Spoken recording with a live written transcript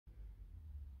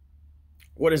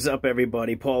What is up,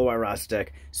 everybody? Paul Wyrostek,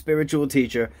 spiritual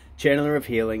teacher, channeler of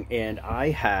healing, and I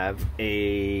have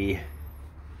a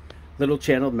little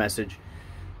channeled message.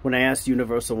 When I asked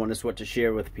Universal Oneness what to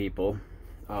share with people,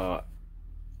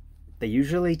 they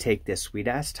usually take this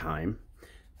sweet-ass time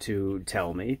to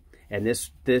tell me, and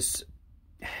this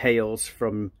hails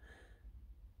from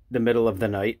the middle of the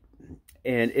night,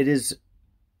 and it is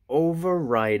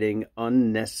overriding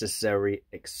unnecessary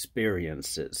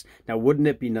experiences. Now, wouldn't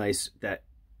it be nice that,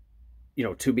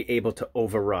 to be able to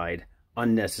override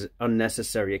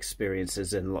unnecessary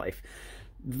experiences in life?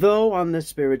 Though on the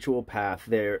spiritual path,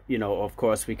 there, of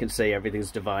course, we can say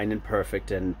everything's divine and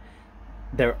perfect, and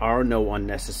there are no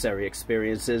unnecessary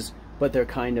experiences, but there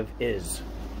kind of is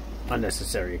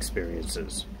unnecessary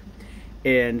experiences.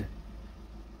 And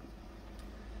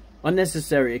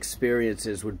unnecessary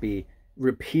experiences would be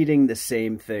repeating the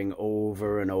same thing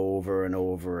over and over and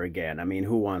over again. I mean,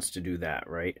 who wants to do that,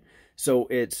 right? So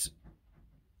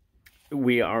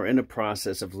we are in a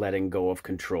process of letting go of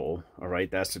control, all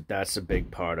right? That's a big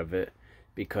part of it,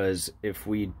 because if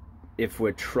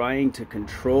we're trying to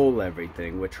control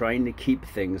everything, we're trying to keep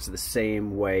things the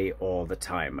same way all the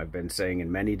time. I've been saying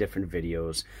in many different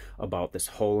videos about this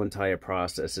whole entire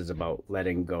process is about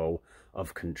letting go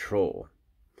of control.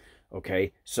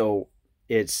 Okay, so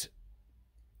it's,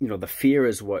 the fear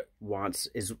is what wants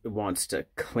to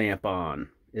clamp on,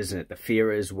 isn't it? The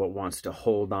fear is what wants to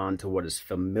hold on to what is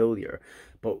familiar.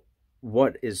 But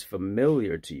what is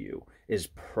familiar to you is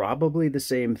probably the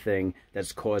same thing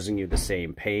that's causing you the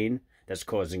same pain, that's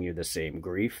causing you the same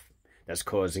grief, that's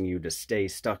causing you to stay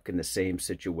stuck in the same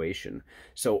situation.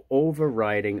 So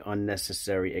overriding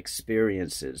unnecessary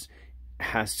experiences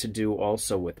has to do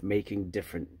also with making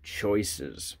different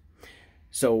choices.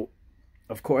 So,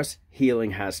 of course,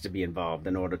 healing has to be involved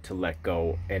in order to let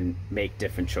go and make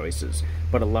different choices.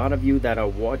 But a lot of you that are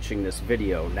watching this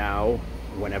video now,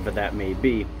 whenever that may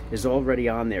be, is already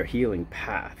on their healing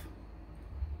path.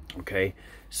 Okay?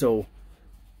 So,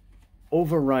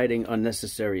 overriding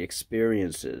unnecessary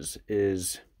experiences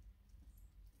is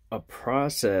a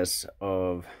process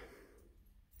of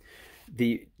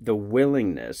the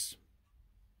willingness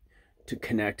to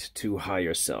connect to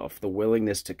higher self, the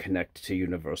willingness to connect to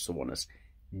universal oneness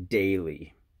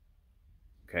daily.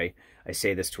 Okay, I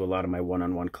say this to a lot of my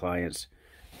one-on-one clients,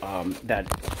 that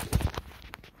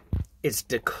it's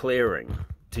declaring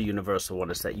to universal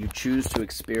oneness that you choose to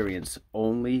experience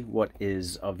only what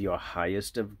is of your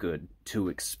highest of good to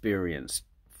experience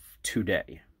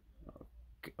today.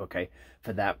 Okay,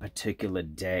 for that particular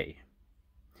day.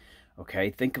 Okay,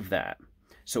 think of that.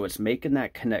 So it's making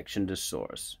that connection to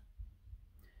source.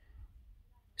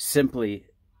 Simply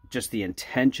just the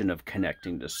intention of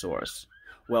connecting to source,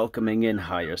 welcoming in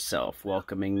higher self,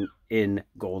 welcoming in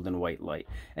golden white light,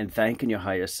 and thanking your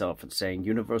higher self and saying,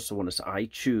 universal oneness, I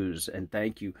choose and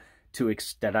thank you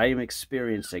that I am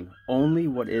experiencing only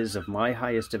what is of my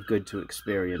highest of good to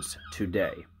experience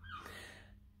today.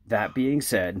 That being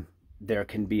said, there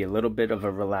can be a little bit of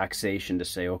a relaxation to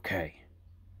say, okay,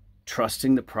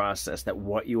 trusting the process that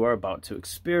what you are about to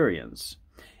experience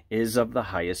is of the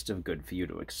highest of good for you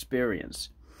to experience.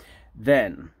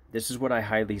 Then, this is what I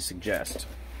highly suggest,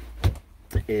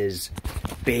 is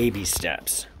baby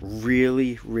steps.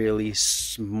 Really, really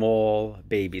small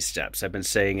baby steps. I've been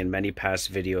saying in many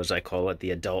past videos, I call it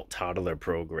the adult toddler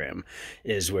program,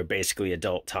 is we're basically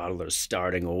adult toddlers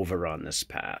starting over on this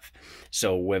path.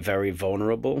 So we're very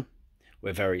vulnerable,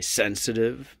 we're very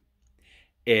sensitive,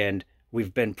 and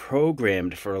we've been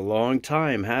programmed for a long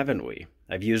time, haven't we?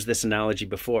 I've used this analogy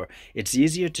before. It's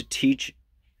easier to teach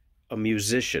a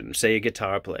musician, say a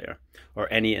guitar player,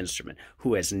 or any instrument,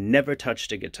 who has never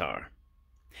touched a guitar.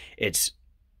 It's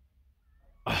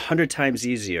 100 times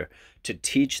easier to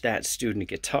teach that student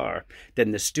guitar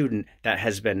than the student that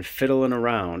has been fiddling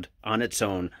around on its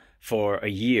own for a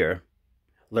year,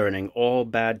 learning all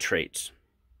bad traits.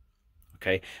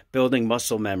 Okay, building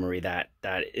muscle memory that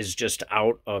is just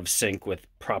out of sync with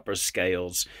proper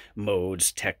scales,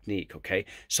 modes, technique. Okay,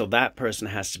 so that person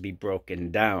has to be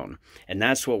broken down, and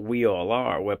that's what we all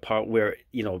are.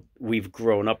 We've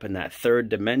grown up in that third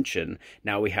dimension.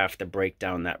 Now we have to break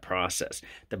down that process.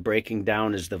 The breaking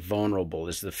down is the vulnerable,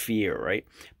 is the fear, right?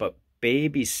 But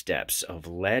baby steps of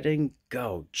letting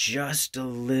go just a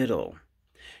little,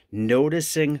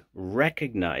 noticing,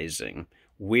 recognizing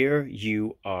where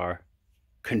you are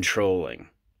controlling,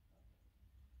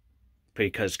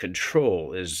 because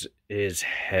control is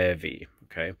heavy.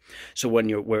 Okay, so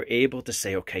when we're able to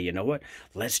say, okay, you know what,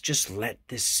 let's just let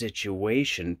this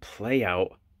situation play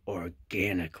out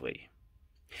organically.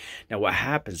 Now what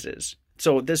happens is,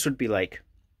 so this would be like,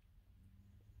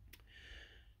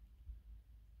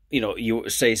 you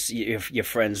say if your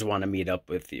friends want to meet up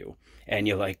with you and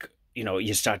you're like,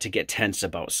 you start to get tense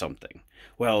about something.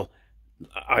 Well,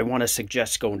 I want to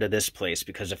suggest going to this place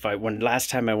because when last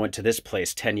time I went to this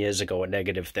place 10 years ago, a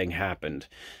negative thing happened.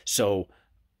 So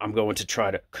I'm going to try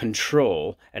to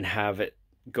control and have it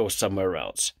go somewhere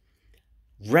else.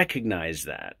 Recognize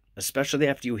that, especially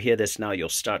after you hear this now, you'll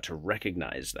start to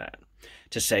recognize that.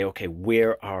 To say, okay,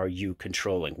 where are you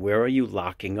controlling? Where are you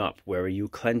locking up? Where are you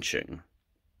clenching?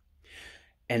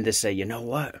 And to say, you know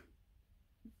what?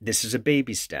 This is a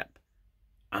baby step.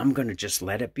 I'm going to just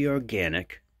let it be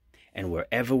organic. And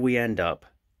wherever we end up,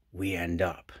 we end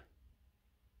up.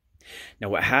 Now,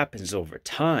 what happens over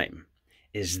time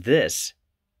is this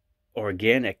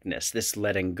organicness, this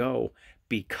letting go,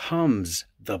 becomes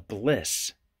the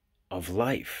bliss of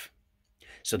life.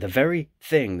 So the very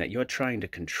thing that you're trying to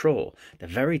control, the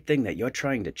very thing that you're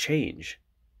trying to change,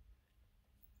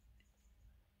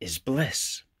 is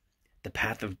bliss. The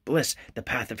path of bliss, the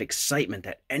path of excitement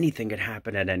that anything could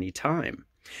happen at any time.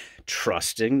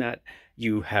 Trusting that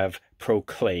you have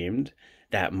proclaimed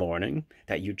that morning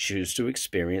that you choose to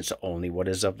experience only what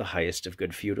is of the highest of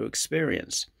good for you to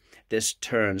experience. This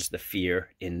turns the fear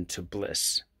into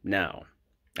bliss. Now,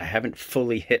 I haven't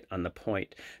fully hit on the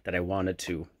point that I wanted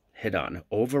to hit on.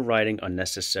 Overriding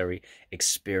unnecessary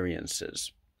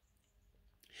experiences.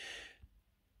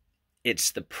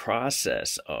 It's the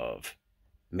process of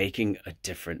making a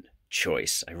different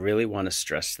choice. I really want to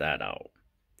stress that out.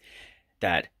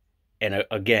 And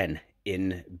again,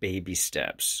 in baby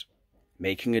steps,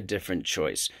 making a different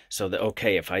choice. So that,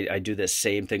 okay, if I do this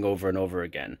same thing over and over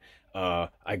again,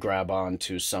 I grab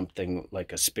onto something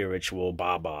like a spiritual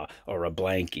baba or a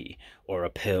blankie or a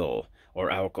pill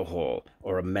or alcohol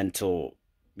or a mental,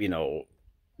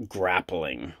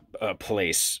 grappling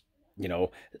place,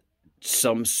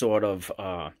 some sort of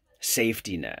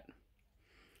safety net.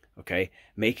 Okay,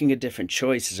 making a different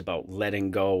choice is about letting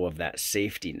go of that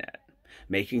safety net.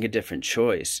 Making a different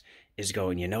choice is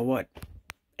going, you know what?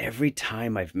 Every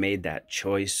time I've made that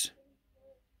choice,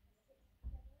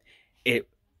 it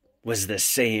was the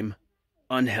same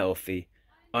unhealthy,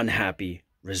 unhappy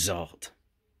result.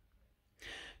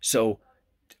 So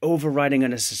overriding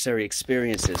unnecessary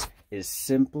experiences is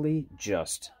simply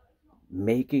just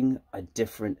making a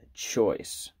different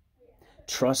choice.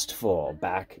 Trustful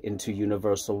back into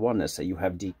universal oneness that you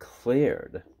have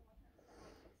declared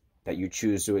that you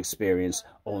choose to experience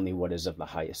only what is of the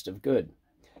highest of good.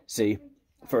 See,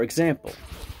 for example,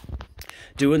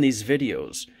 doing these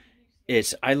videos,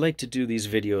 I like to do these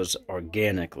videos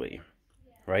organically,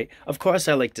 right? Of course,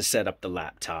 I like to set up the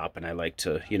laptop and I like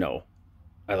to,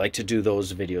 I like to do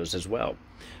those videos as well.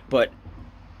 But,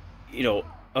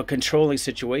 a controlling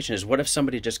situation is, what if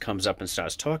somebody just comes up and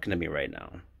starts talking to me right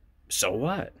now? So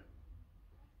what?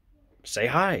 Say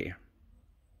hi.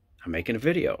 I'm making a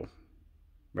video,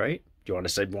 right? Do you want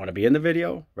to be in the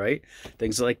video, right?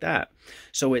 Things like that.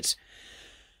 So it's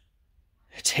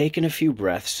taking a few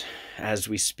breaths as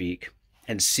we speak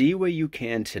and see where you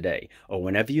can today, or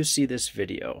whenever you see this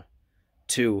video,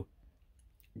 to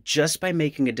just by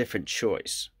making a different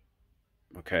choice,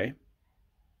 okay?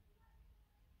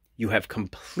 You have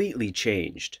completely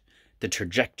changed the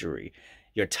trajectory,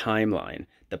 your timeline,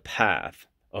 the path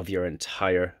of your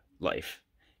entire life.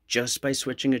 Just by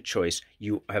switching a choice,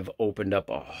 you have opened up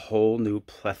a whole new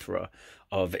plethora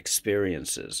of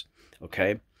experiences,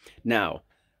 okay? Now,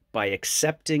 by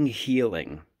accepting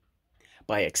healing,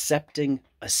 by accepting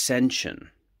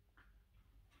ascension,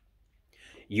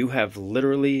 you have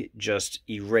literally just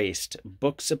erased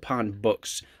books upon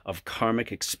books of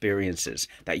karmic experiences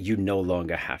that you no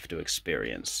longer have to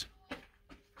experience,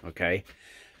 okay?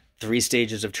 3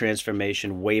 stages of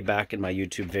transformation. Way back in my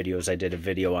YouTube videos, I did a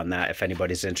video on that. If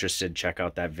anybody's interested, check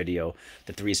out that video.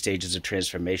 The 3 stages of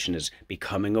transformation is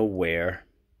becoming aware.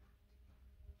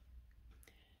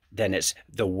 Then it's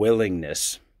the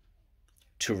willingness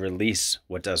to release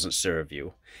what doesn't serve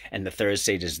you. And the 3rd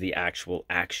stage is the actual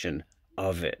action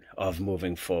of it, of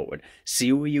moving forward.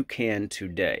 See where you can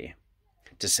today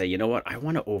to say, you know what, I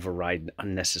want to override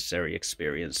unnecessary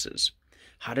experiences.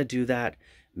 How to do that?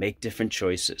 Make different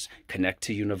choices. Connect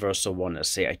to universal oneness.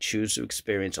 Say, I choose to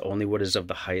experience only what is of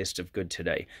the highest of good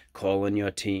today. Call in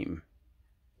your team.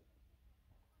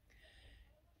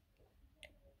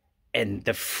 And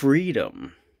the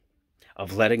freedom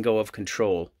of letting go of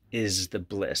control is the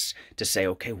bliss. To say,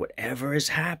 okay, whatever is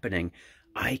happening,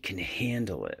 I can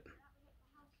handle it.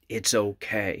 It's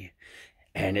okay.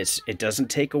 And it doesn't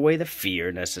take away the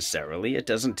fear necessarily. It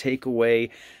doesn't take away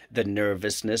the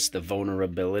nervousness, the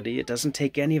vulnerability. It doesn't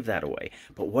take any of that away.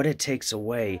 But what it takes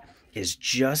away is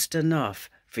just enough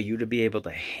for you to be able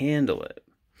to handle it.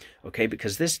 Okay,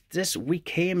 because we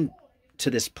came to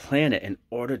this planet in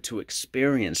order to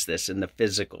experience this in the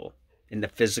physical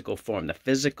form. The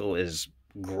physical is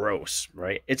gross,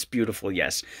 right? It's beautiful,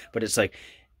 yes, but it's like,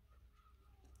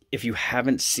 if you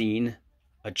haven't seen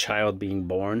a child being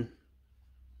born,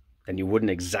 then you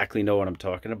wouldn't exactly know what I'm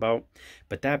talking about.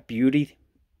 But that beauty,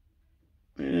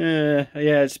 yeah,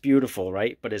 it's beautiful,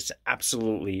 right? But it's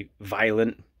absolutely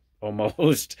violent,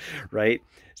 almost, right?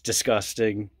 It's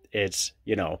disgusting. It's,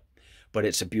 but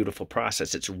it's a beautiful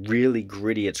process. It's really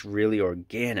gritty. It's really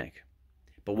organic.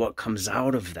 But what comes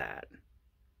out of that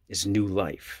is new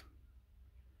life,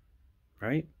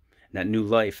 right? And that new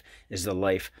life is the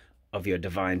life of your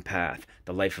divine path,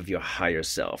 the life of your higher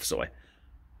self. So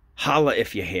holla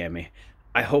if you hear me.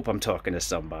 I hope I'm talking to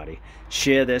somebody.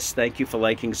 Share this. Thank you for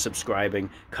liking, subscribing,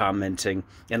 commenting,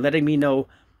 and letting me know,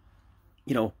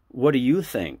 what do you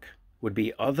think would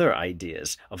be other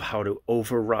ideas of how to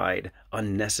override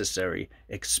unnecessary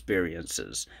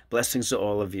experiences. Blessings to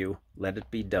all of you. Let it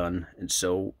be done, and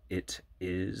so it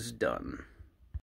is done.